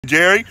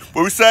Jerry,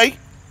 what we say?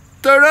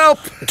 Turn up!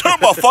 Turn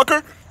up,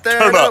 motherfucker!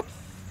 Turn up!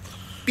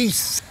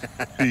 Peace.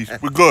 Peace.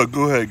 We're good.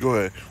 Go ahead.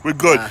 We're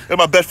good. That's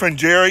my best friend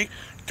Jerry.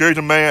 Jerry's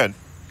the man.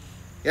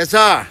 Yes,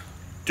 sir.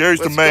 Jerry's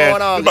What's the man.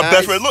 going on, He's my best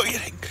guys? friend. Look,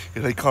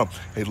 here they come.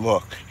 Hey,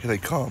 look. Here they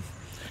come.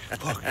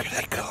 Look, here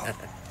they come.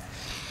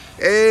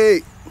 Hey.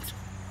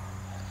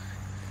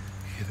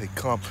 Here they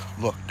come.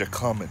 Look, they're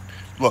coming.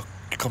 Look,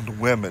 here come the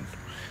women.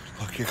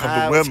 Look, here come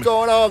the What's women.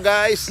 going on,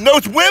 guys? No,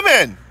 it's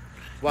women.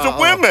 Wow. It's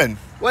the women.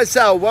 What's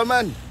up,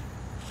 woman?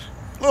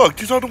 Look,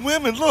 these are the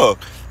women. Look,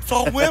 it's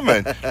all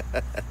women.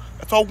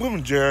 That's all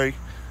women, Jerry.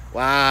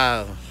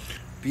 Wow.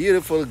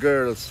 Beautiful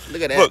girls.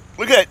 Look at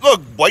that.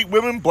 Look, white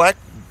women, white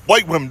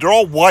women. They're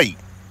all white.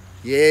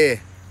 Yeah.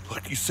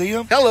 Look, you see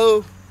them?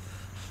 Hello.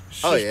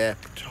 Oh, yeah.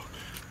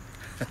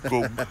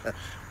 Go.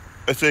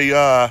 I say,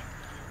 hey,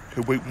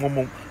 wait, one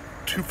more.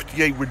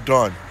 2:58, we're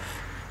done.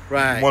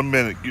 Right. 1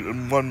 minute.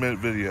 1 minute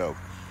video.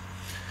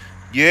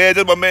 Yeah,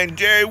 that's my man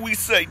Jerry. We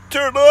say,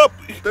 turn up.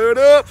 Turn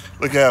up.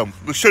 Look at him.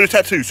 Look, show your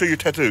tattoos. Show your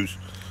tattoos.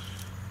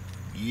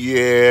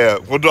 Yeah.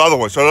 Well, the other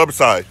one. Show the other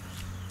side.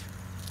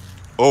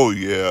 Oh,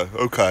 yeah.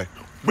 Okay.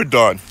 We're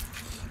done.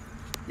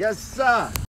 Yes, sir.